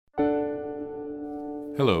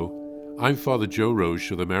Hello, I'm Father Joe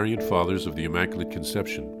Roche of the Marian Fathers of the Immaculate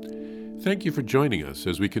Conception. Thank you for joining us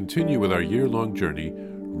as we continue with our year-long journey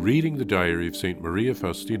reading the diary of St. Maria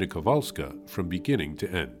Faustina Kowalska from beginning to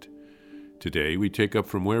end. Today we take up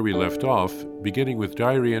from where we left off, beginning with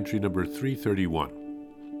diary entry number 331.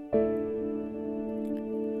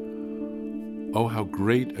 Oh, how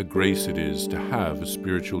great a grace it is to have a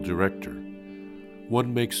spiritual director.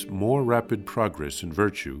 One makes more rapid progress in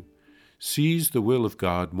virtue, sees the will of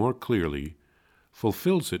God more clearly,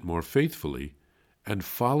 fulfills it more faithfully, and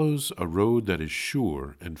follows a road that is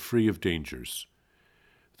sure and free of dangers.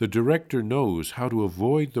 The director knows how to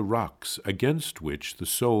avoid the rocks against which the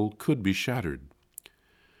soul could be shattered.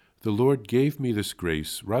 The Lord gave me this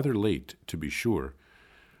grace rather late, to be sure,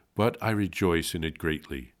 but I rejoice in it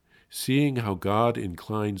greatly, seeing how God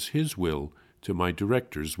inclines His will to my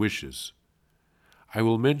director's wishes. I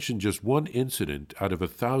will mention just one incident out of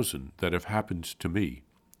 1,000 that have happened to me.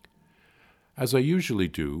 As I usually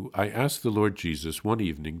do, I asked the Lord Jesus one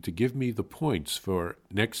evening to give me the points for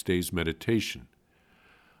next day's meditation.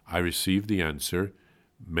 I received the answer,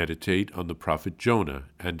 meditate on the prophet Jonah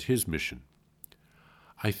and his mission.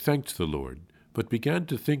 I thanked the Lord, but began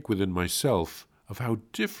to think within myself of how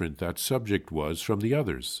different that subject was from the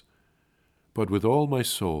others. But with all my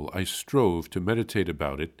soul I strove to meditate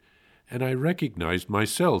about it, and I recognized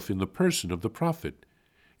myself in the person of the prophet,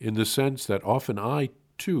 in the sense that often I,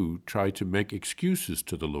 too, try to make excuses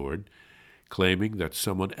to the Lord, claiming that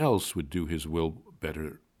someone else would do His will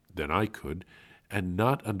better than I could, and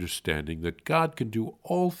not understanding that God can do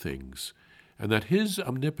all things, and that His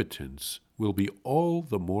omnipotence will be all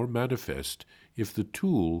the more manifest if the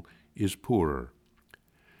tool is poorer.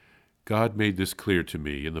 God made this clear to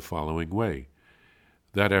me in the following way.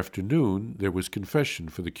 That afternoon there was confession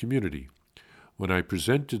for the community. When I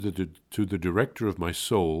presented to the director of my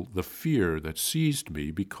soul the fear that seized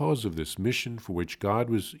me because of this mission for which God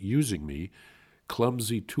was using me,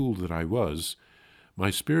 clumsy tool that I was, my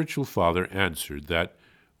spiritual father answered that,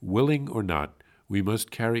 willing or not, we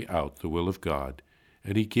must carry out the will of God,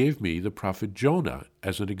 and he gave me the prophet Jonah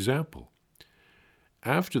as an example.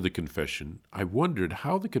 After the confession, I wondered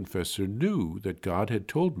how the confessor knew that God had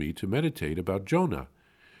told me to meditate about Jonah.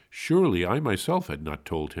 Surely I myself had not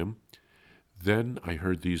told him. Then I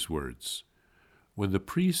heard these words, "When the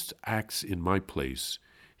priest acts in my place,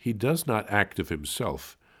 he does not act of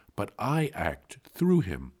himself, but I act through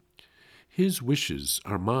him. His wishes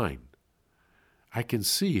are mine." I can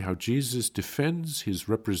see how Jesus defends his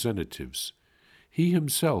representatives. He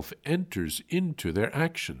himself enters into their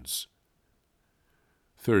actions.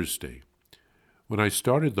 Thursday. When I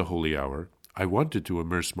started the Holy Hour, I wanted to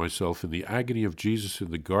immerse myself in the agony of Jesus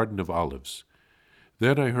in the Garden of Olives.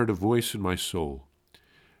 Then I heard a voice in my soul,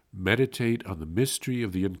 "Meditate on the mystery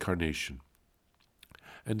of the Incarnation."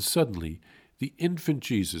 And suddenly the infant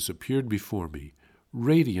Jesus appeared before me,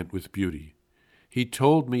 radiant with beauty. He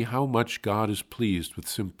told me how much God is pleased with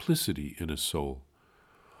simplicity in a soul.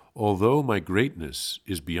 Although my greatness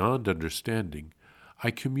is beyond understanding,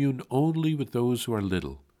 I commune only with those who are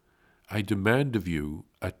little. I demand of you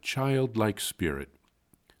a childlike spirit.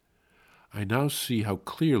 I now see how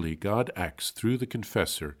clearly God acts through the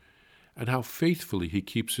confessor and how faithfully he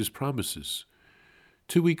keeps his promises.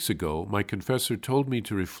 2 weeks ago, my confessor told me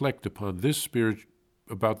to reflect upon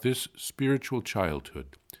about this spiritual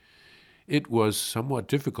childhood. It was somewhat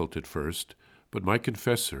difficult at first, but my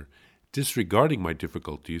confessor, disregarding my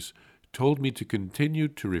difficulties, told me to continue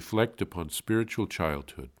to reflect upon spiritual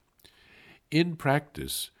childhood. In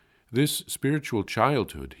practice, this spiritual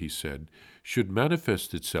childhood, he said, should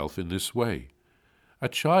manifest itself in this way. A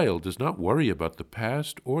child does not worry about the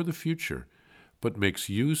past or the future, but makes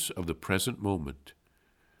use of the present moment.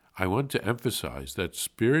 I want to emphasize that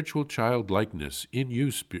spiritual childlikeness in you,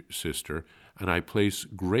 sister, and I place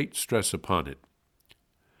great stress upon it.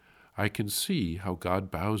 I can see how God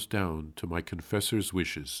bows down to my confessor's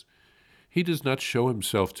wishes. He does not show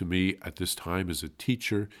himself to me at this time as a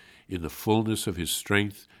teacher in the fullness of his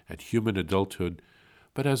strength at human adulthood,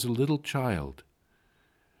 but as a little child.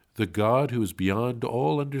 The God who is beyond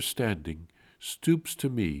all understanding stoops to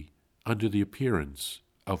me under the appearance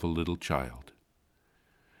of a little child.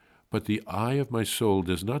 But the eye of my soul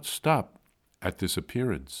does not stop at this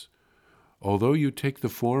appearance. Although you take the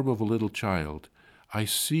form of a little child, I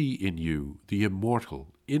see in you the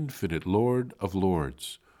immortal, infinite Lord of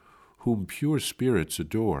Lords, whom pure spirits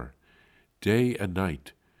adore, day and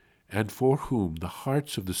night, and for whom the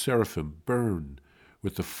hearts of the seraphim burn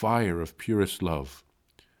with the fire of purest love.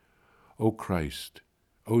 O Christ,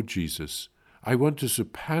 O Jesus, I want to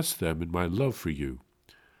surpass them in my love for you.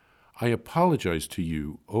 I apologize to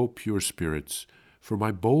you, O pure spirits, for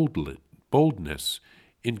my boldness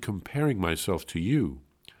in comparing myself to you.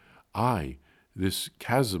 I, this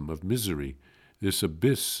chasm of misery, this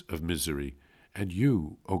abyss of misery, and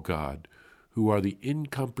you, O God, who are the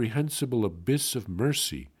incomprehensible abyss of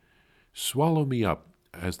mercy, swallow me up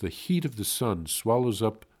as the heat of the sun swallows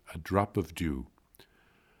up a drop of dew.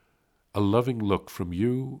 A loving look from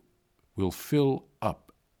you will fill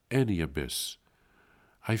up any abyss.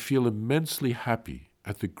 I feel immensely happy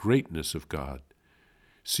at the greatness of God.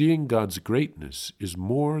 Seeing God's greatness is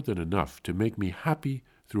more than enough to make me happy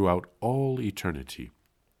throughout all eternity.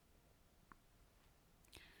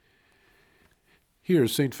 Here,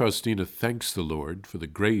 St. Faustina thanks the Lord for the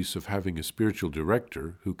grace of having a spiritual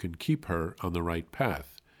director who can keep her on the right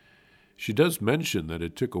path. She does mention that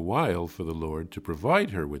it took a while for the Lord to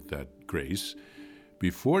provide her with that grace,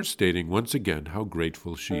 before stating once again how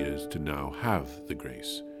grateful she is to now have the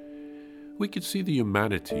grace. We can see the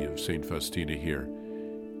humanity of St. Faustina here.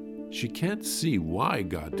 She can't see why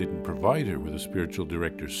God didn't provide her with a spiritual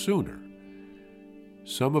director sooner.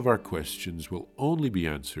 Some of our questions will only be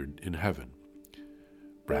answered in heaven.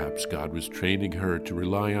 Perhaps God was training her to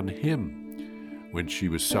rely on Him when she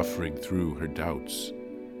was suffering through her doubts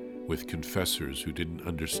with confessors who didn't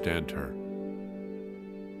understand her.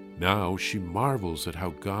 Now she marvels at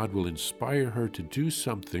how God will inspire her to do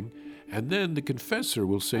something, and then the confessor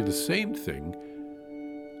will say the same thing.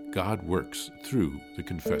 God works through the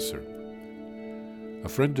confessor. A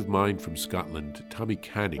friend of mine from Scotland, Tommy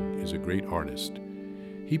Canning, is a great artist.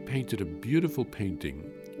 He painted a beautiful painting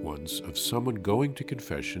once of someone going to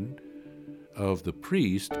confession, of the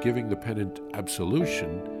priest giving the penitent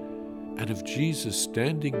absolution, and of Jesus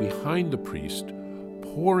standing behind the priest,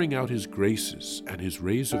 pouring out his graces and his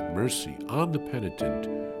rays of mercy on the penitent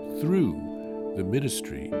through the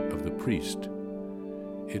ministry of the priest.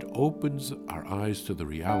 It opens our eyes to the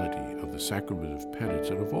reality of the sacrament of penance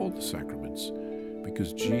and of all the sacraments,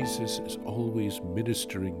 because Jesus is always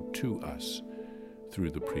ministering to us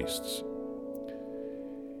through the priests.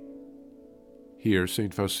 Here,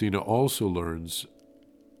 St. Faustina also learns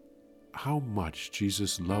how much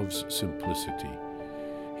Jesus loves simplicity.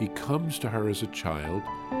 He comes to her as a child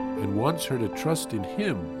and wants her to trust in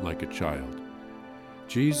Him like a child.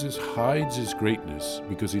 Jesus hides His greatness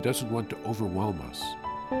because He doesn't want to overwhelm us.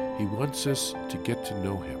 He wants us to get to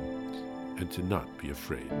know Him and to not be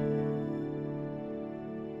afraid.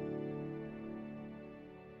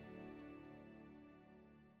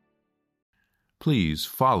 Please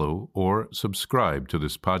follow or subscribe to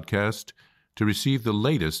this podcast to receive the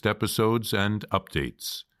latest episodes and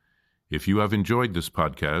updates. If you have enjoyed this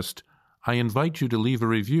podcast, I invite you to leave a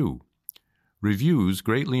review. Reviews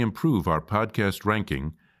greatly improve our podcast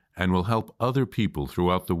ranking and will help other people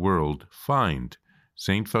throughout the world find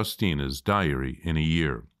St. Faustina's Diary in a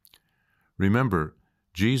Year. Remember,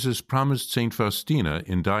 Jesus promised St. Faustina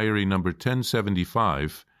in Diary number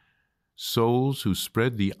 1075, souls who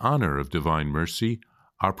spread the honor of divine mercy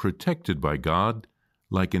are protected by God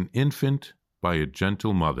like an infant by a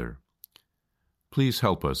gentle mother. Please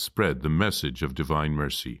help us spread the message of divine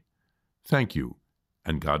mercy. Thank you,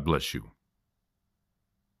 and God bless you.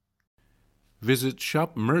 Visit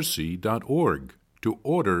shopmercy.org to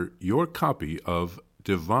order your copy of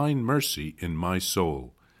Divine Mercy in My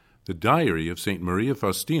Soul, the Diary of St. Maria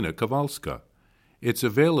Faustina Kowalska. It's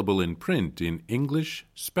available in print in English,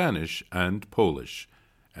 Spanish, and Polish,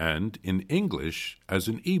 and in English as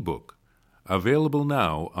an e-book, available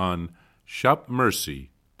now on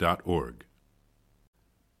shopmercy.org.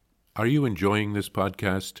 Are you enjoying this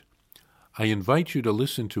podcast? I invite you to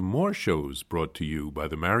listen to more shows brought to you by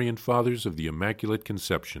the Marian Fathers of the Immaculate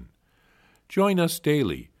Conception. Join us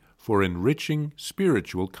daily for enriching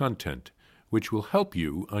spiritual content, which will help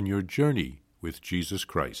you on your journey with Jesus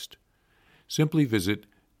Christ. Simply visit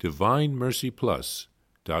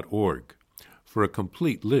DivineMercyPlus.org for a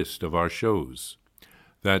complete list of our shows.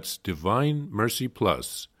 That's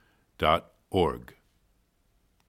DivineMercyPlus.org.